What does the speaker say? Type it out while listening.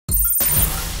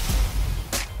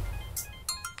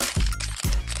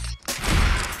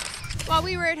While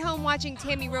we were at home watching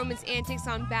Tami Roman's antics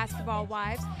on Basketball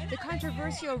Wives, the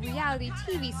controversial reality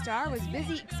TV star was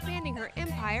busy expanding her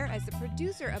empire as the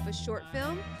producer of a short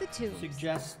film, The Tombs.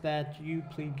 Suggests that you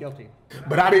plead guilty.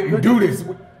 But I didn't do this.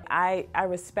 I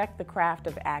respect the craft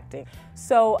of acting.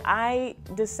 So I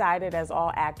decided, as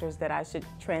all actors, that I should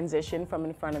transition from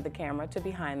in front of the camera to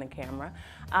behind the camera.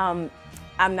 I'm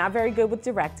not very good with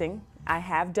directing. I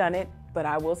have done it, but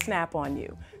I will snap on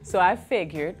you. So I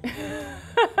figured,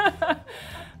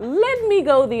 let me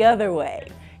go the other way,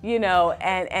 you know,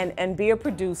 and be a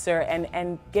producer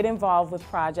and get involved with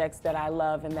projects that I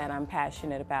love and that I'm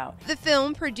passionate about. The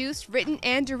film, produced, written,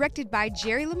 and directed by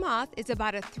Jerry LaMoth, is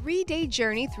about a 3-day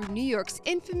journey through New York's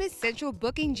infamous central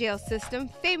booking jail system,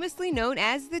 famously known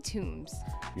as the Tombs.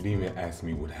 You didn't even ask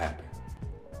me what happened.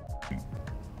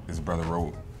 His brother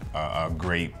wrote a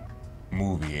great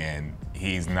movie, and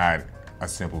he's not a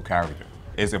simple character.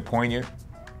 It's a poignant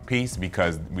piece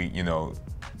because you know,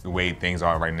 the way things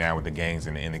are right now with the gangs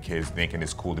and the kids thinking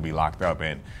it's cool to be locked up,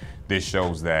 and this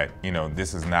shows that, you know,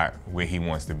 this is not where he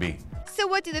wants to be. So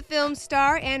what did the film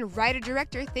star and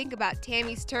writer-director think about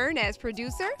Tami's turn as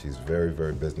producer? She's very,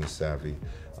 very business savvy,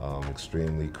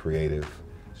 extremely creative.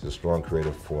 She's a strong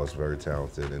creative force, very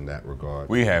talented in that regard.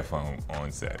 We had fun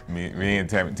on set. Me and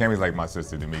Tami's like my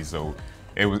sister to me, so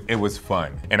it was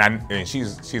fun. And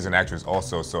she's an actress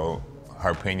also, so her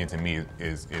opinion to me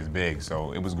is big,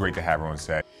 so it was great to have her on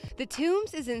set. The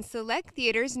Tombs is in select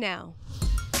theaters now.